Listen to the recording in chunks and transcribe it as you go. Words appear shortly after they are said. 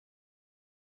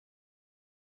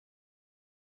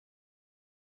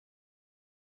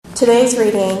Today's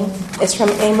reading is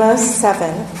from Amos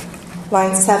 7,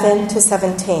 lines 7 to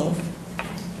 17.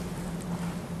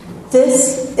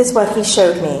 This is what he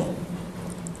showed me.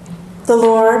 The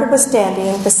Lord was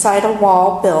standing beside a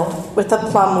wall built with a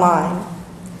plumb line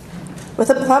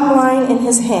in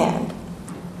his hand.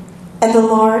 And the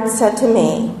Lord said to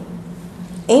me,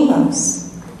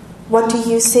 Amos, what do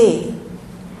you see?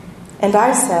 And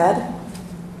I said,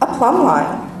 a plumb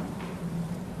line.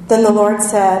 Then the Lord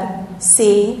said,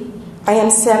 see, I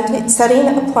am setting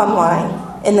a plumb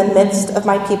line in the midst of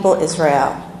my people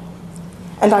Israel,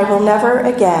 and I will never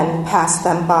again pass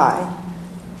them by.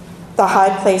 The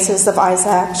high places of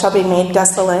Isaac shall be made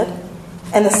desolate,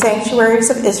 and the sanctuaries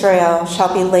of Israel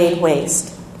shall be laid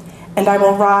waste. And I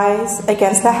will rise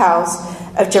against the house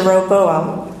of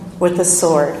Jeroboam with the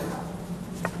sword.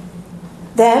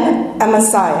 Then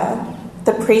Amaziah,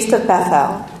 the priest of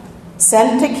Bethel,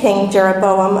 sent to King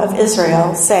Jeroboam of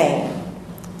Israel, saying,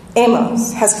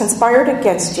 Amos has conspired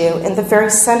against you in the very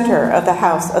center of the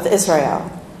house of Israel.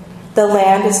 The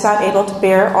land is not able to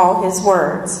bear all his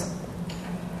words.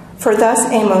 For thus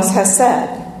Amos has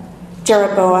said,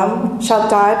 Jeroboam shall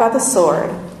die by the sword,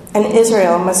 and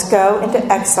Israel must go into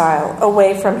exile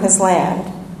away from his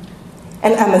land.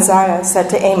 And Amaziah said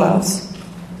to Amos,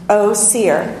 O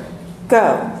seer,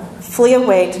 go, flee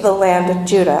away to the land of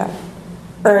Judah,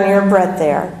 earn your bread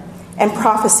there, and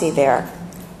prophesy there,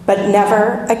 but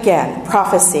never again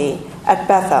prophesy at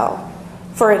Bethel,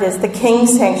 for it is the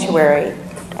king's sanctuary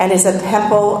and is a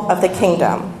temple of the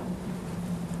kingdom.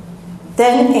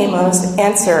 Then Amos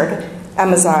answered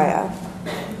Amaziah,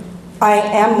 I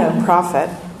am no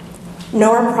prophet,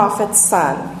 nor a prophet's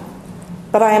son,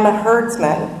 but I am a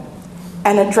herdsman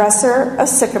and a dresser of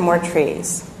sycamore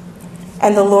trees.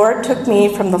 And the Lord took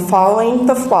me from the following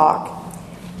the flock,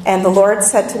 and the Lord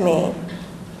said to me,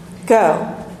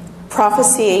 Go,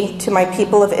 prophesy to my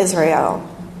people of Israel.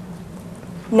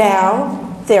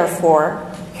 Now, therefore,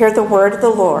 hear the word of the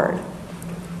Lord.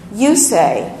 You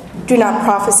say, do not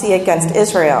prophesy against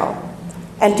Israel,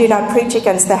 and do not preach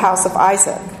against the house of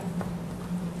Isaac.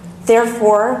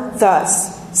 Therefore,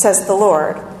 thus says the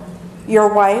Lord,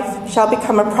 your wife shall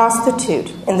become a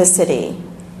prostitute in the city,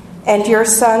 and your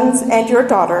sons and your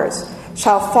daughters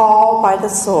shall fall by the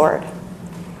sword,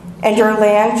 and your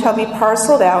land shall be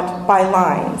parceled out by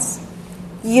lines.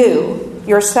 You,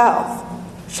 yourself,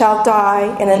 shall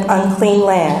die in an unclean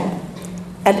land,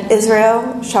 and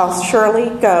Israel shall surely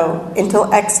go into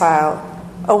exile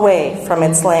away from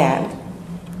its land.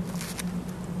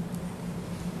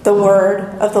 The word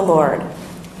of the Lord.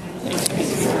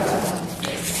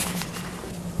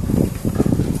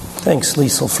 Thanks,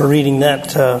 Liesl, for reading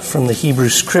that from the Hebrew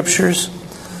Scriptures.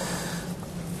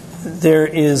 There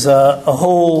is a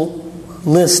whole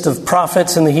list of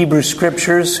prophets in the Hebrew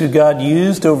Scriptures who God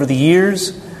used over the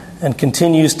years and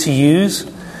continues to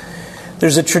use.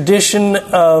 There's a tradition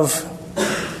of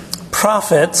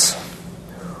prophets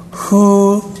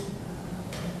who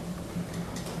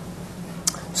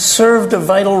served a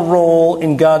vital role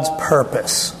in God's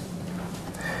purpose.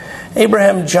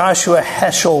 Abraham Joshua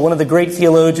Heschel, one of the great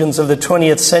theologians of the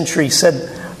 20th century,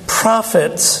 said,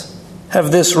 prophets have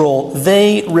this role.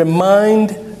 They remind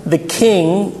the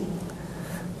king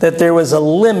that there was a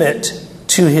limit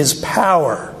to his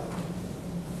power.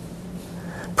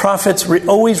 Prophets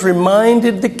always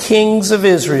reminded the kings of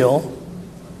Israel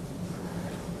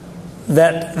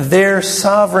that their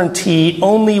sovereignty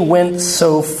only went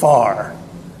so far,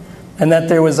 and that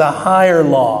there was a higher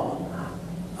law,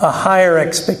 a higher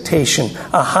expectation,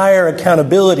 a higher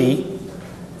accountability,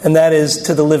 and that is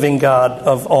to the living God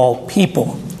of all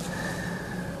people.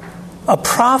 A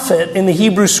prophet in the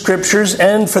Hebrew Scriptures,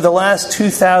 and for the last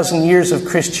 2,000 years of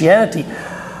Christianity,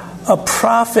 a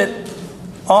prophet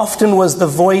often was the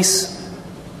voice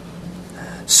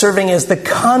serving as the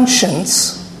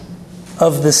conscience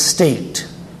of the state,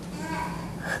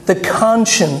 the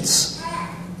conscience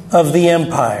of the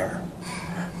empire,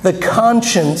 the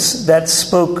conscience that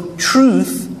spoke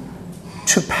truth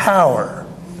to power.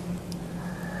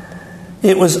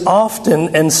 It was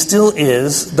often, and still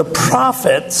is, the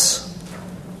prophets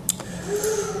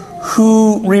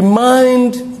who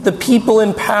remind the people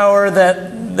in power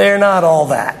that they're not all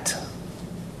that.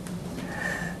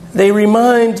 They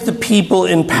remind the people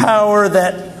in power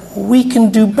that we can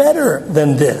do better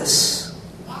than this.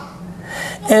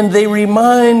 And they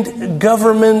remind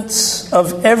governments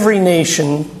of every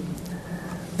nation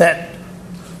that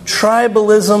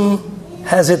tribalism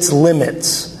has its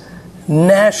limits.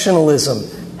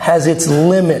 Nationalism has its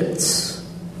limits.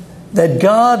 That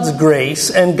God's grace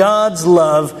and God's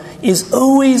love is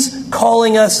always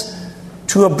calling us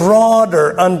to a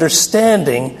broader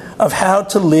understanding of how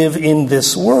to live in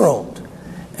this world.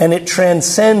 And it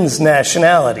transcends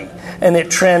nationality, and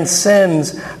it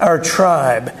transcends our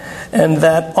tribe, and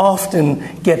that often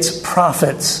gets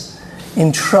prophets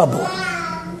in trouble.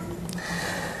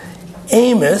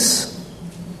 Amos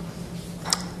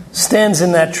stands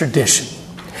in that tradition.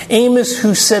 Amos,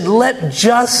 who said, "Let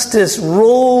justice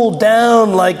roll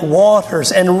down like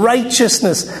waters and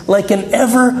righteousness like an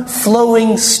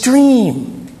ever-flowing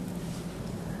stream,"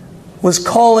 was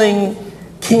calling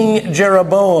King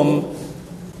Jeroboam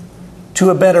to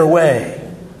a better way,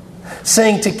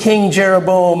 saying to King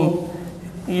Jeroboam,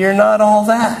 "You're not all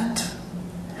that.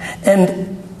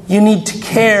 And you need to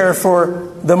care for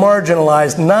the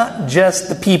marginalized, not just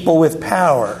the people with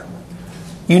power.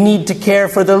 You need to care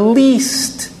for the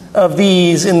least of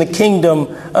these in the kingdom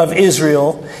of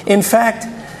Israel." In fact,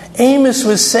 Amos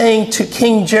was saying to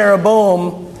King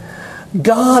Jeroboam,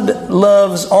 God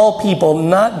loves all people,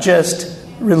 not just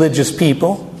religious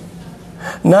people,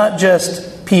 not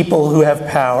just people who have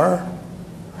power,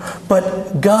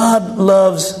 but God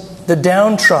loves the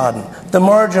downtrodden, the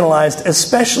marginalized,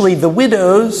 especially the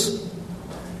widows,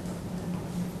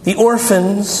 the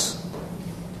orphans,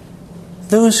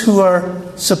 those who are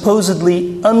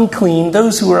supposedly unclean,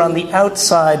 those who are on the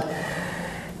outside.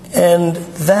 And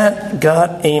that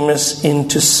got Amos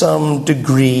into some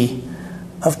degree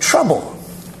of trouble.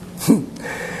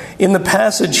 In the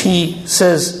passage, he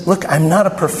says, "Look, I'm not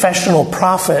a professional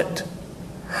prophet.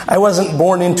 I wasn't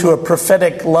born into a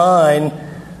prophetic line."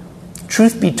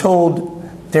 Truth be told,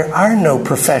 there are no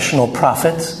professional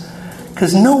prophets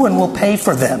because no one will pay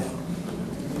for them.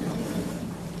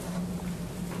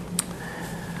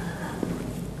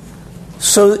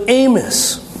 So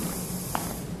Amos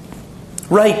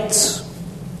writes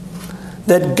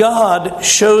that God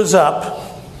shows up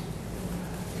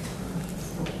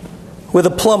with a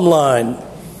plumb line.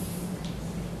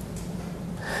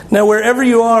 Now, wherever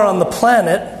you are on the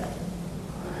planet,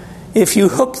 if you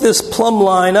hook this plumb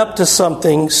line up to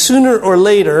something, sooner or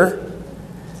later,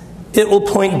 it will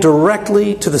point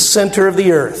directly to the center of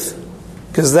the earth,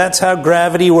 because that's how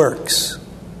gravity works.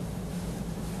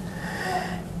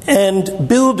 And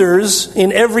builders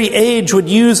in every age would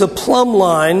use a plumb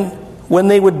line when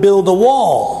they would build a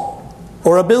wall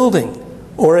or a building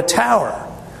or a tower,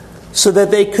 so that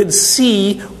they could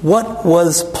see what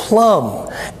was plumb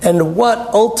and what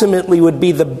ultimately would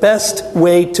be the best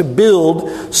way to build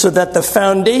so that the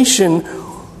foundation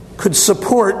could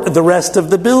support the rest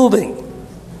of the building.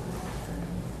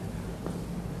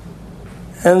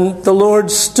 And the Lord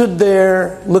stood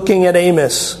there looking at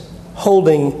Amos,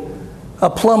 holding a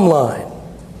plumb line,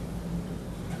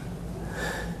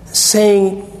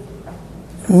 saying,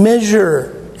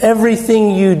 "Measure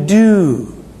everything you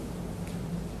do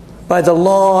by the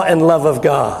law and love of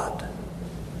God.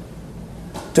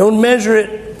 Don't measure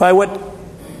it by what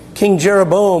King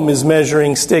Jeroboam is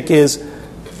measuring stick is.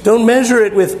 Don't measure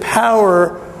it with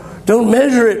power. Don't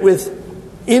measure it with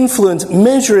influence.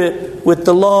 Measure it with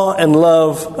the law and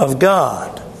love of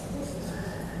God.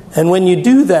 And when you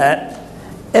do that,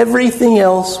 everything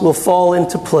else will fall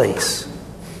into place."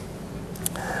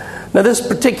 Now, this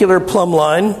particular plumb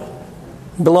line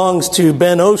belongs to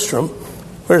Ben Ostrom.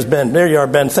 Where's Ben? There you are,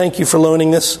 Ben. Thank you for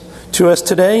loaning this to us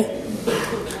today.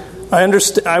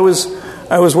 I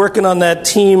was working on that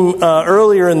team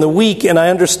earlier in the week, and I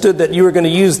understood that you were going to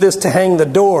use this to hang the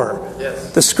door.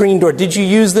 Yes. The screen door. Did you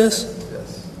use this?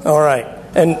 Yes. All right.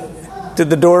 And did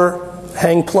the door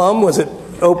hang plumb? Was it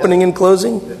opening and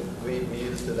closing? We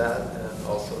used that and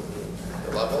also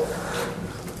the level.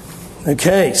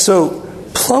 Okay, so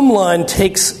plumb line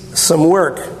takes some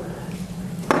work.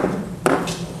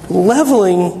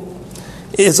 Leveling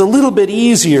is a little bit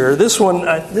easier. This one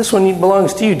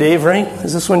belongs to you, Dave, right?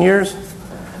 Is this one yours?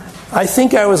 I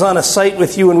think I was on a site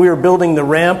with you when we were building the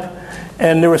ramp,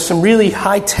 and there were some really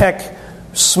high-tech,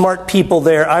 smart people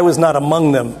there. I was not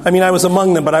among them. I mean, I was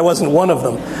among them, but I wasn't one of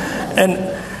them.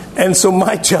 And so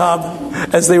my job,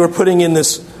 as they were putting in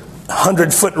this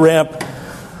 100-foot ramp,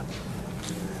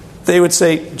 they would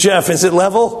say, "Jeff, is it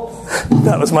level?"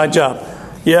 That was my job.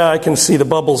 "Yeah, I can see the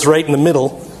bubbles right in the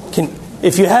middle."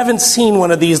 If you haven't seen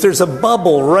one of these, there's a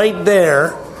bubble right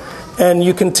there, and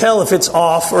you can tell if it's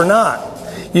off or not.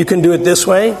 You can do it this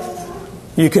way.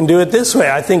 You can do it this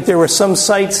way. I think there were some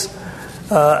sites,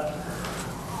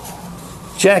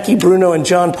 Jackie Bruno and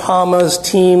John Palma's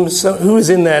team. So who was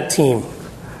in that team?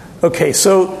 Okay,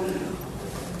 so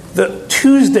the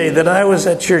Tuesday that I was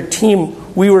at your team,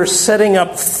 we were setting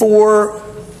up 4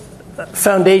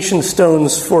 foundation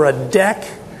stones for a deck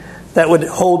that would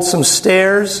hold some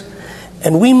stairs.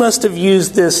 And we must have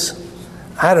used this,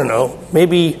 I don't know,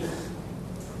 maybe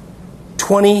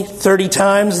 20, 30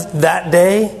 times that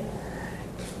day.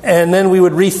 And then we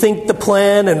would rethink the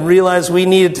plan and realize we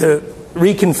needed to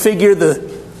reconfigure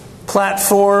the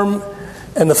platform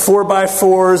and the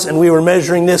 4x4s, and we were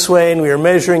measuring this way and we were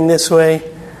measuring this way.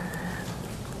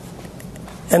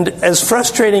 And as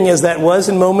frustrating as that was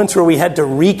in moments where we had to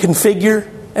reconfigure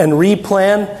and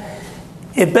replan,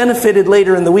 it benefited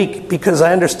later in the week because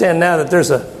I understand now that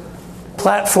there's a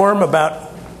platform about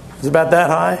that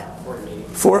high?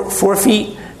 4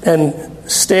 feet. And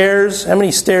stairs. How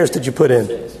many stairs did you put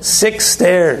in? 6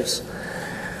 stairs.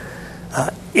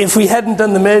 If we hadn't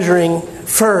done the measuring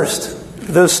first,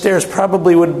 those stairs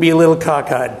probably would be a little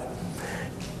cockeyed.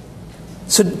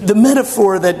 So the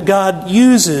metaphor that God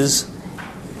uses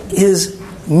is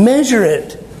measure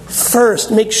it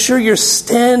first. Make sure you're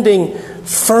standing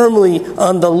firmly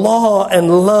on the law and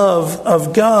love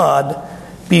of God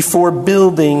before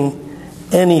building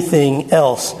anything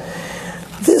else.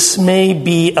 This may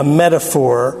be a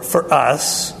metaphor for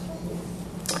us,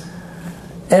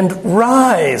 and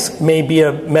Rise may be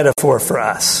a metaphor for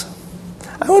us.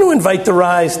 I want to invite the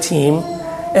Rise team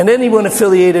and anyone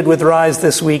affiliated with Rise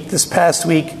this past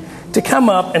week, to come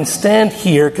up and stand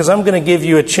here, because I'm going to give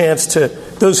you a chance to,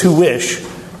 those who wish,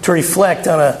 to reflect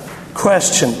on a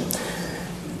question.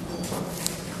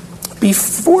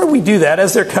 Before we do that,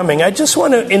 as they're coming, I just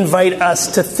want to invite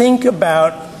us to think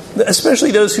about,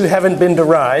 especially those who haven't been to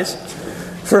Rise.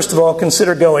 First of all,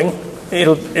 consider going.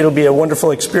 It'll be a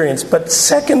wonderful experience. But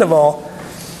second of all,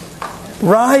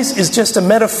 Rise is just a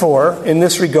metaphor in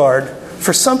this regard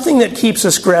for something that keeps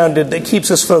us grounded, that keeps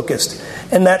us focused.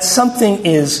 And that something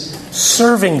is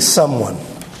serving someone.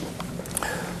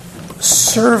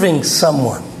 Serving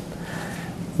someone.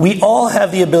 We all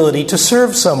have the ability to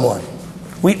serve someone.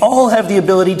 We all have the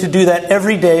ability to do that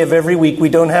every day of every week. We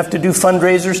don't have to do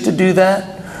fundraisers to do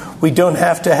that. We don't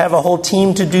have to have a whole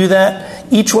team to do that.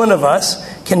 Each one of us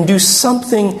can do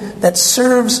something that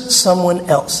serves someone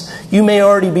else. You may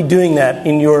already be doing that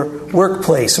in your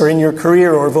workplace or in your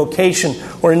career or vocation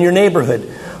or in your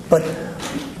neighborhood. But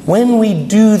when we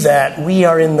do that, we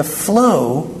are in the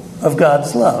flow of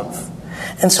God's love.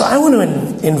 And so I want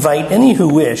to invite any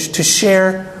who wish to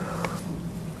share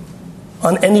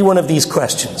on any one of these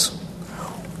questions.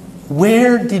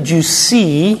 Where did you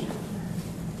see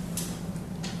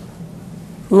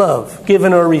love,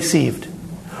 given or received?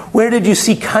 Where did you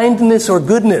see kindness or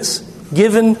goodness,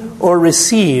 given or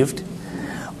received?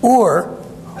 Or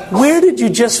where did you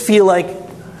just feel like,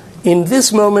 in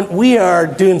this moment, we are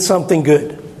doing something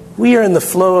good? We are in the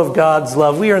flow of God's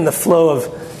love. We are in the flow of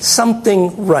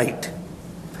something right.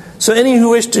 So any who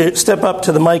wish to step up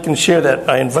to the mic and share that,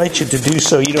 I invite you to do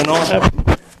so. You don't all have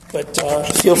to, but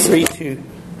feel free to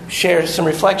share some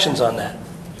reflections on that.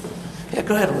 Yeah,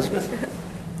 go ahead, Elizabeth.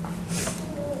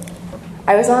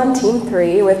 I was on Team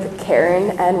 3 with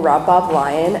Karen and Rob Bob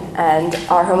Lyon, and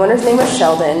our homeowner's name was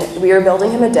Sheldon. We were building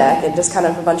him a deck and just kind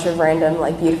of a bunch of random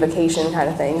beautification kind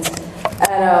of things.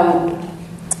 And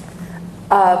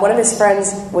one of his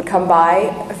friends would come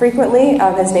by frequently.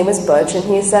 His name was Butch, and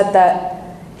he said that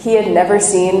he had never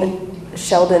seen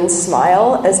Sheldon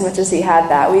smile as much as he had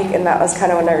that week, and that was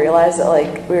kind of when I realized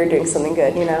that we were doing something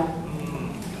good, you know.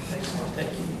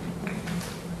 Thank you.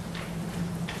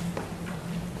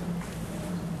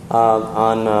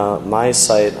 On my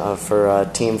site for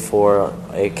Team 4,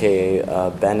 aka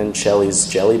Ben and Shelley's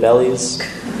Jelly Bellies,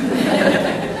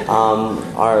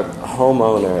 our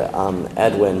homeowner,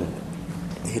 Edwin,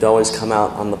 he'd always come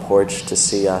out on the porch to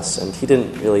see us, and he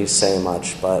didn't really say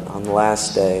much, but on the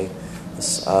last day,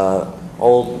 this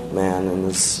old man in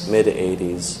his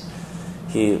mid-80s,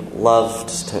 he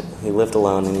lived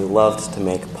alone, and he loved to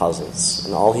make puzzles.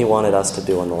 And all he wanted us to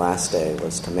do on the last day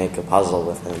was to make a puzzle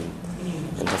with him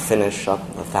and to finish up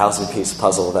a 1,000-piece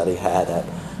puzzle that he had at,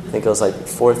 I think it was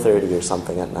 4:30 or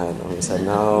something at night, and we said,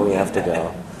 no, we have to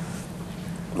go.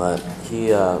 But he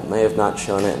may have not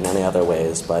shown it in any other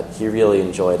ways, but he really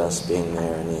enjoyed us being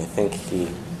there, and I think he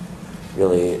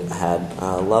really had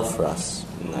love for us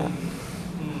in that.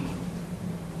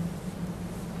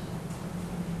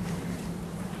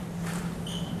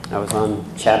 I was on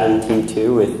Chatham Team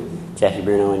 2 with Jackie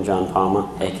Bruno and John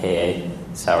Palma, a.k.a.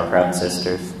 Sauerkraut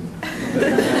Sisters.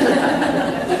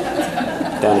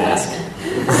 Don't ask.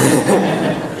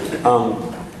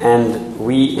 And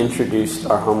we introduced,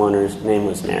 our homeowner's name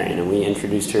was Marion, and we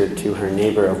introduced her to her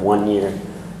neighbor of 1 year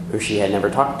who she had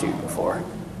never talked to before.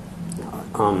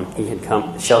 He had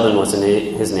come, Sheldon was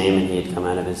his name, and he had come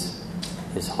out of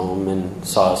his home and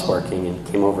saw us working and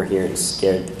came over here and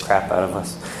scared the crap out of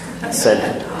us.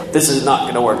 said, "This is not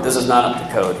going to work. This is not up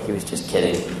to code." He was just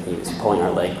kidding. He was pulling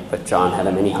our leg, but John had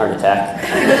a mini heart attack.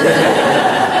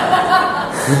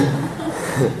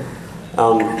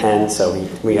 And so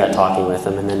we got talking with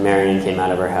him, and then Marion came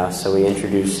out of her house, so we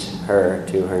introduced her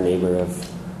to her neighbor of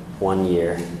 1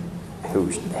 year who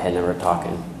had never talked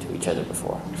to each other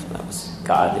before. So that was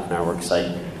God in our work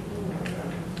site.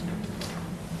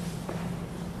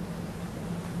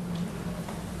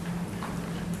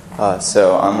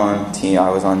 So I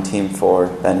was on team 4,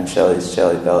 Ben and Shelley's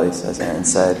Jelly Bellies, as Aaron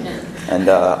said, and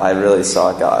I really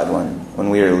saw God when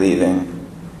we were leaving.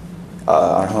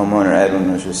 Our homeowner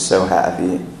Edwin was just so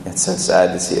happy. It's so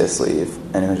sad to see us leave,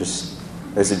 and it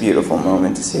was a beautiful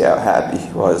moment to see how happy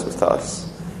he was with us.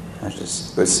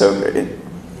 It was so great.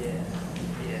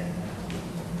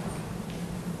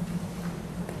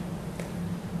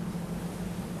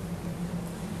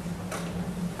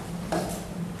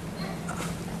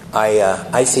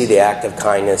 I see the act of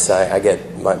kindness.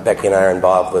 Becky and I are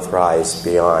involved with Rise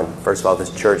Beyond. First of all,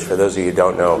 this church, for those of you who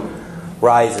don't know,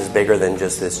 Rise is bigger than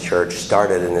just this church.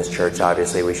 Started in this church,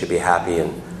 obviously. We should be happy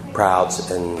and proud.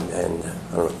 And I don't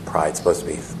know, pride's supposed to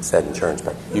be said in church,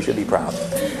 but you should be proud.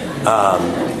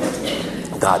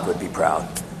 God would be proud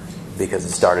because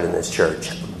it started in this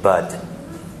church. But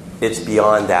it's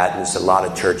beyond that, and there's a lot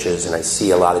of churches, and I see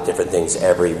a lot of different things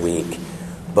every week.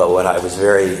 But what I was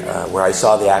where I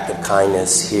saw the act of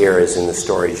kindness here is in the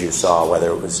stories you saw,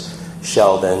 whether it was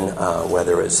Sheldon,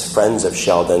 whether it was friends of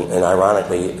Sheldon, and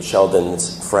ironically,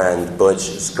 Sheldon's friend,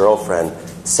 Butch's girlfriend,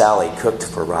 Sally, cooked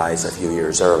for Rise a few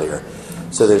years earlier.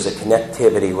 So there's a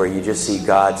connectivity where you just see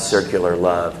God's circular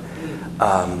love.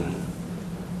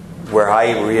 Where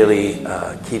I really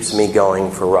keeps me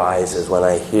going for Rise is when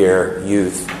I hear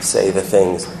youth say the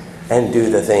things and do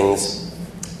the things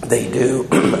they do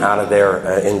out of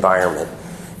their environment.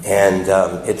 And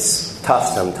it's tough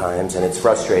sometimes, and it's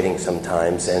frustrating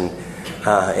sometimes, and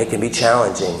it can be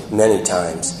challenging many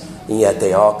times. And yet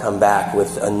they all come back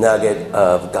with a nugget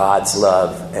of God's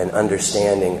love and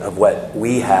understanding of what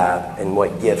we have and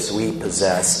what gifts we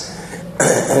possess,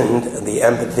 and the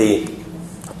empathy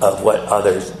of what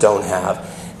others don't have,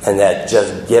 and that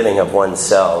just giving of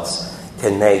oneself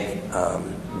can make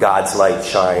God's light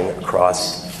shine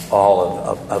across all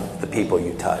of the people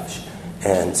you touch.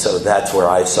 And so that's where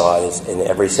I saw is in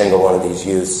every single one of these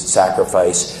youths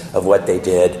sacrifice of what they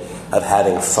did, of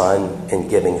having fun and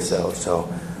giving so. So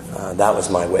that was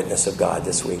my witness of God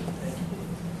this week.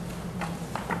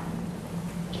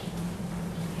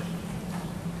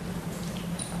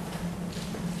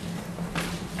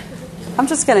 I'm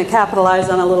just going to capitalize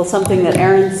on a little something that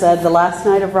Aaron said the last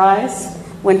night of Rise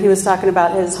when he was talking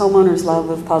about his homeowner's love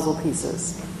of puzzle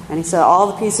pieces. And he said all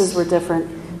the pieces were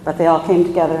different, but they all came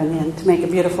together in the end to make a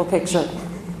beautiful picture.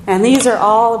 And these are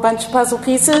all a bunch of puzzle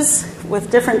pieces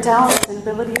with different talents and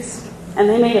abilities. And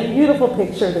they made a beautiful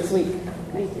picture this week.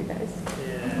 Thank you, guys.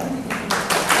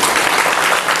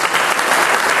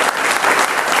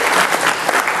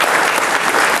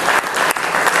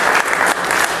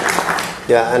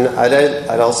 Yeah, and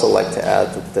I'd also like to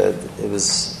add that it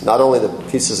was not only the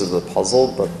pieces of the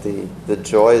puzzle, but the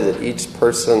joy that each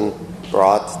person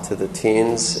brought to the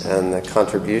teens and the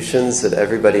contributions that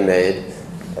everybody made.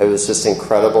 It was just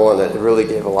incredible, and it really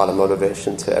gave a lot of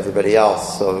motivation to everybody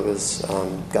else. So it was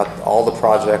got all the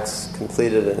projects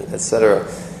completed, etc.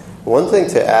 One thing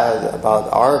to add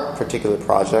about our particular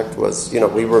project was,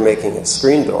 we were making a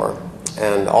screen door,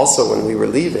 and also when we were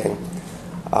leaving,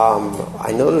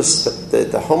 I noticed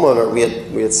that the homeowner,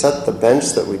 we had set the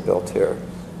bench that we built here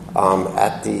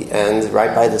at the end,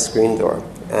 right by the screen door.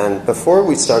 And before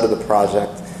we started the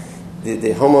project,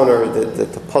 the homeowner,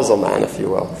 the puzzle man, if you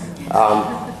will,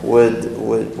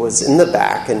 was in the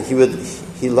back, and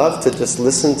he loved to just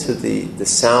listen to the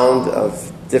sound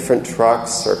of different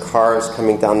trucks or cars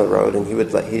coming down the road, and he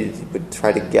would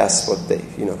try to guess what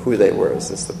who they were. Is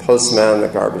this the postman, the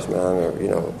garbage man,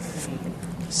 or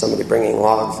somebody bringing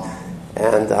logs?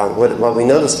 And what we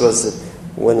noticed was that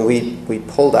when we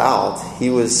pulled out, he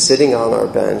was sitting on our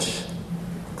bench,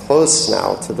 close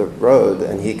now to the road,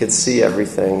 and he could see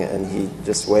everything, and he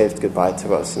just waved goodbye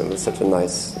to us, and it was such a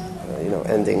nice,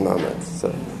 ending moment. So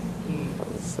it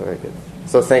was very good.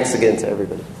 So thanks again to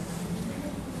everybody.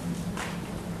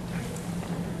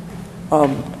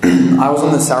 I was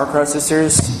on the Sauerkraut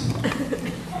Sisters,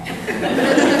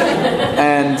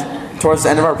 and towards the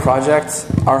end of our project,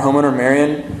 our homeowner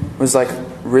Marion was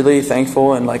really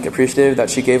thankful and appreciative that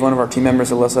she gave one of our team members,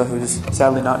 Alyssa, who's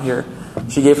sadly not here.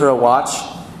 She gave her a watch,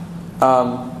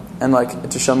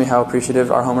 and to show me how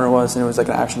appreciative our homeowner was, and it was an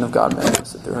action of God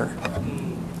manifested through her.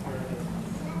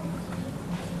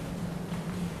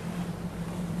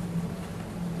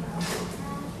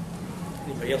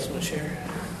 co-chair.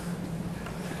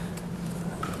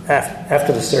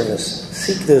 After the service,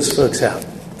 seek those folks out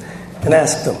and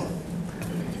ask them,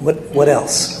 what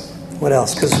else? What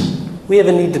else? Because we have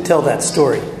a need to tell that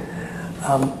story.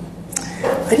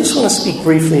 I just want to speak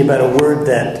briefly about a word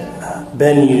that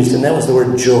Ben used, and that was the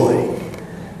word joy.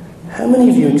 How many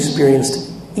of you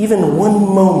experienced even one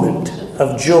moment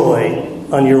of joy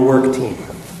on your work team?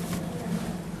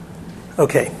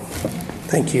 Okay,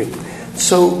 thank you.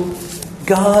 So,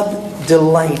 God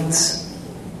delights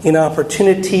in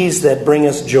opportunities that bring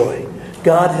us joy.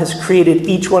 God has created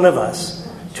each one of us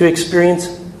to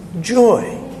experience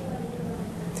joy.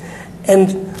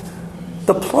 And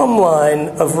the plumb line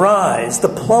of Rise, the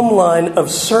plumb line of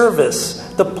service,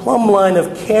 the plumb line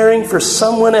of caring for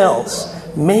someone else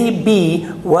may be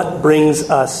what brings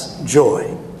us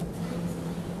joy.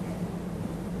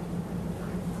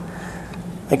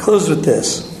 I close with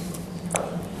this.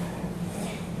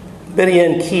 Betty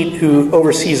Ann Keat, who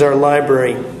oversees our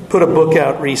library, put a book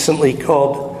out recently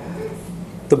called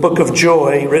The Book of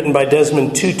Joy, written by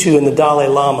Desmond Tutu and the Dalai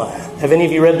Lama. Have any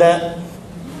of you read that?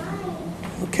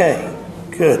 Okay,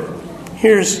 good.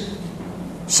 Here's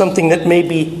something that may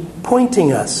be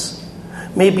pointing us,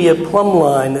 maybe a plumb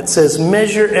line that says,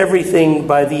 measure everything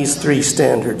by these three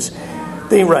standards.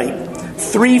 They write,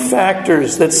 3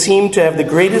 factors that seem to have the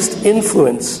greatest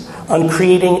influence on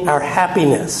creating our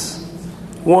happiness.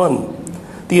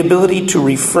 1, the ability to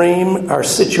reframe our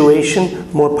situation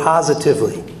more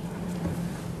positively.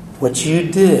 What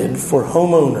you did for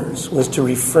homeowners was to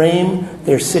reframe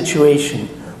their situation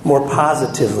more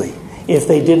positively. If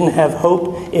they didn't have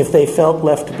hope, if they felt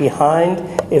left behind,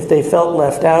 if they felt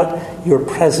left out, your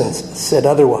presence said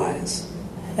otherwise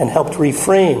and helped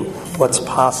reframe what's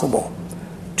possible.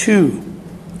 2,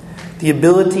 the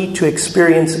ability to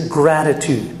experience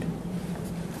gratitude.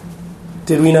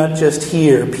 Did we not just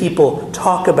hear people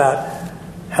talk about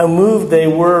how moved they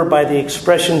were by the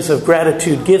expressions of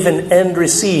gratitude given and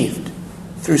received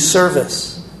through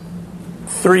service?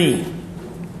 3,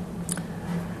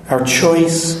 our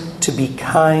choice to be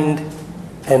kind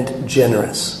and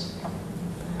generous.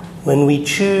 When we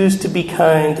choose to be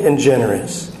kind and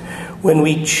generous, when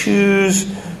we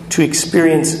choose to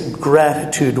experience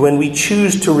gratitude, when we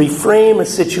choose to reframe a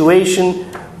situation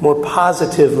more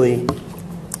positively,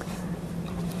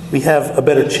 we have a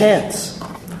better chance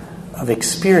of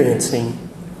experiencing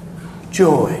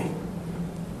joy.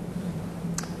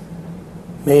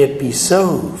 May it be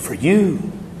so for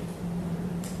you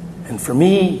and for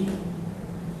me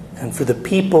and for the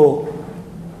people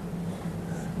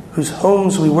whose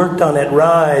homes we worked on at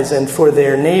Rise, and for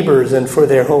their neighbors and for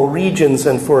their whole regions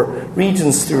and for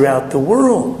regions throughout the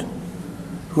world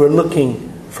who are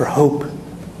looking for hope,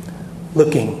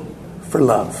 looking for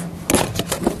love.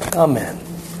 Amen.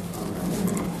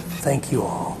 Thank you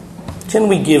all. Can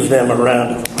we give them a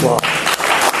round of applause?